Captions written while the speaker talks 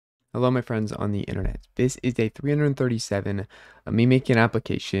Hello, my friends on the internet. This is day 337 of me making an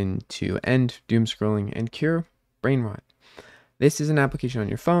application to end doom scrolling and cure brain rot. This is an application on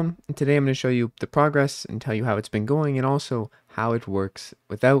your phone, and today I'm going to show you the progress and tell you how it's been going and also how it works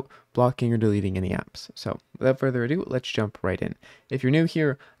without blocking or deleting any apps. So without further ado, let's jump right in. If you're new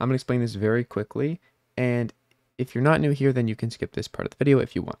here, I'm going to explain this very quickly, and if you're not new here, then you can skip this part of the video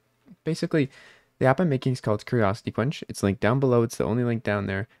if you want. Basically, the app I'm making is called Curiosity Punch. It's linked down below. It's the only link down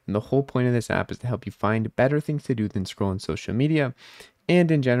there. And the whole point of this app is to help you find better things to do than scroll on social media.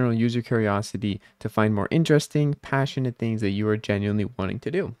 And in general, use your curiosity to find more interesting, passionate things that you are genuinely wanting to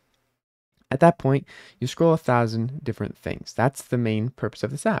do. At that point, you scroll 1,000 different things. That's the main purpose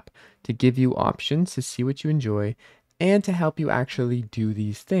of this app, to give you options to see what you enjoy and to help you actually do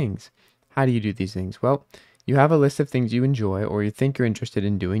these things. How do you do these things? Well, you have a list of things you enjoy or you think you're interested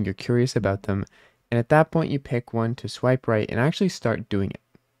in doing, you're curious about them, and at that point you pick one to swipe right and actually start doing it.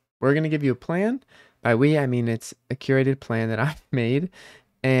 We're going to give you a plan. By we, I mean it's a curated plan that I've made,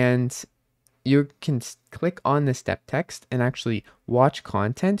 and you can click on the step text and actually watch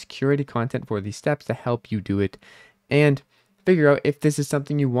content, curated content for these steps to help you do it and figure out if this is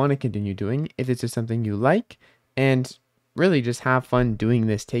something you want to continue doing, if this is something you like, and really just have fun doing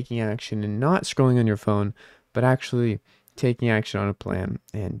this, taking action and not scrolling on your phone, but actually taking action on a plan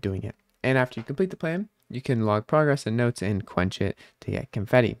and doing it. And after you complete the plan, you can log progress and notes and quench it to get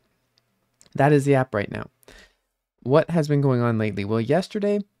confetti. That is the app right now. What has been going on lately? Well,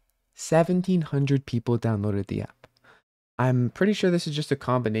 yesterday, 1,700 people downloaded the app. I'm pretty sure this is just a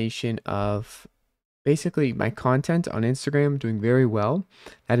combination of basically my content on Instagram doing very well.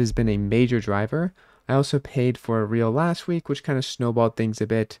 That has been a major driver. I also paid for a reel last week, which kind of snowballed things a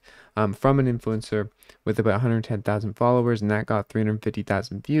bit from an influencer with about 110,000 followers, and that got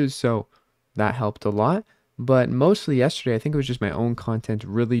 350,000 views. So that helped a lot. But mostly yesterday, I think it was just my own content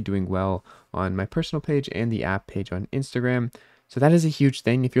really doing well on my personal page and the app page on Instagram. So that is a huge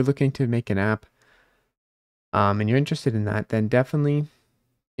thing. If you're looking to make an app and you're interested in that, then definitely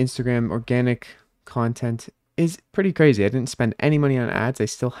Instagram organic content is pretty crazy. I didn't spend any money on ads. I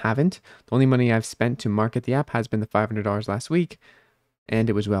still haven't. The only money I've spent to market the app has been the $500 last week, and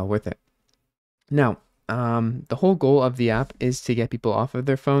it was well worth it. Now, the whole goal of the app is to get people off of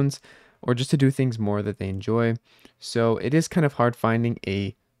their phones or just to do things more that they enjoy. So it is kind of hard finding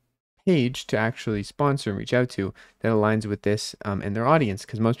a page to actually sponsor and reach out to that aligns with this and their audience,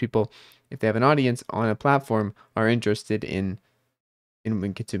 because most people, if they have an audience on a platform, are interested in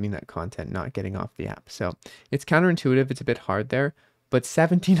consuming that content, not getting off the app. So it's counterintuitive. It's a bit hard there, but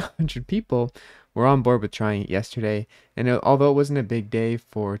 1,700 people were on board with trying it yesterday. And although it wasn't a big day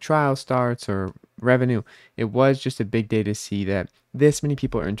for trial starts or revenue, it was just a big day to see that this many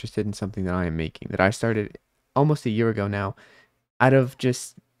people are interested in something that I am making, that I started almost a year ago now, out of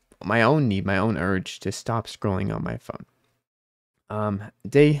just my own need, my own urge to stop scrolling on my phone.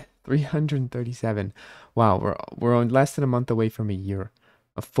 Day 337. Wow, we're on less than a month away from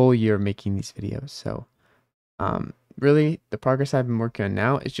a full year making these videos. So really the progress I've been working on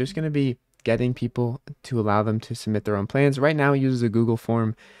now is just going to be getting people to allow them to submit their own plans. Right now it uses a Google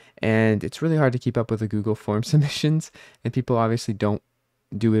form, and it's really hard to keep up with the Google form submissions, and people obviously don't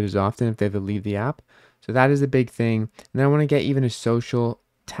do it as often if they have to leave the app. So that is a big thing. And then I want to get even a social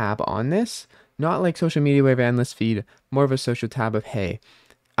tab on this, not like social media where I have endless feed, more of a social tab of, hey,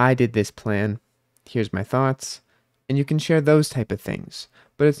 I did this plan, here's my thoughts, and you can share those type of things.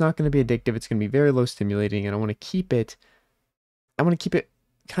 But it's not going to be addictive. It's going to be very low stimulating, and I want to keep it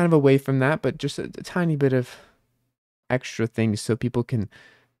kind of away from that, but just a tiny bit of extra things so people can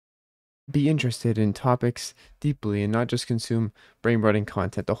be interested in topics deeply and not just consume brain rotting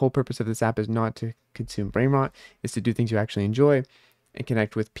content. The whole purpose of this app is not to consume brain rot, is to do things you actually enjoy and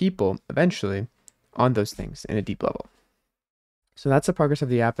connect with people eventually on those things in a deep level. So that's the progress of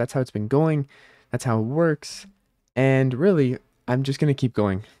the app. That's how it's been going. That's how it works. And really, I'm just going to keep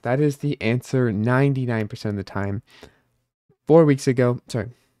going. That is the answer 99% of the time. 2 weeks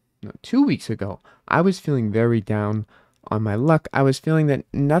ago, I was feeling very down on my luck. I was feeling that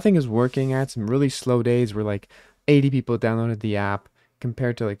nothing is working. I had some really slow days where like 80 people downloaded the app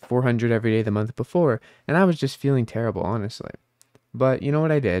compared to like 400 every day the month before. And I was just feeling terrible, honestly. But you know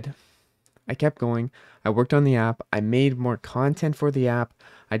what I did? I kept going. I worked on the app. I made more content for the app.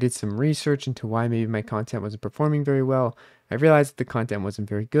 I did some research into why maybe my content wasn't performing very well. I realized that the content wasn't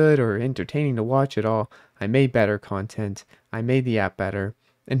very good or entertaining to watch at all. I made better content. I made the app better.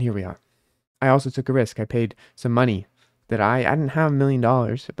 And here we are. I also took a risk. I paid some money that I didn't have $1 million,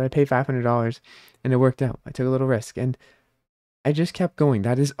 but I paid $500 and it worked out. I took a little risk and I just kept going.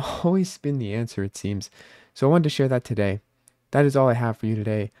 That has always been the answer, it seems. So I wanted to share that today. That is all I have for you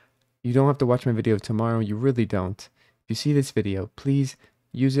today. You don't have to watch my video tomorrow. You really don't. If you see this video, please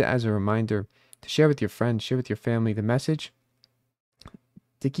use it as a reminder to share with your friends, share with your family the message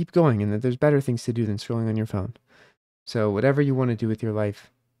to keep going and that there's better things to do than scrolling on your phone. So whatever you want to do with your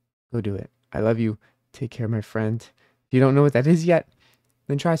life, go do it. I love you. Take care, my friend. If you don't know what that is yet,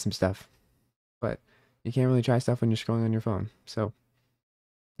 then try some stuff. But you can't really try stuff when you're scrolling on your phone. So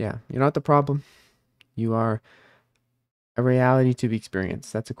yeah, you're not the problem. You are a reality to be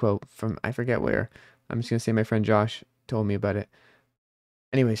experienced. That's a quote from, I forget where. I'm just going to say my friend Josh told me about it.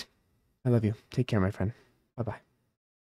 Anyways, I love you. Take care, my friend. Bye-bye.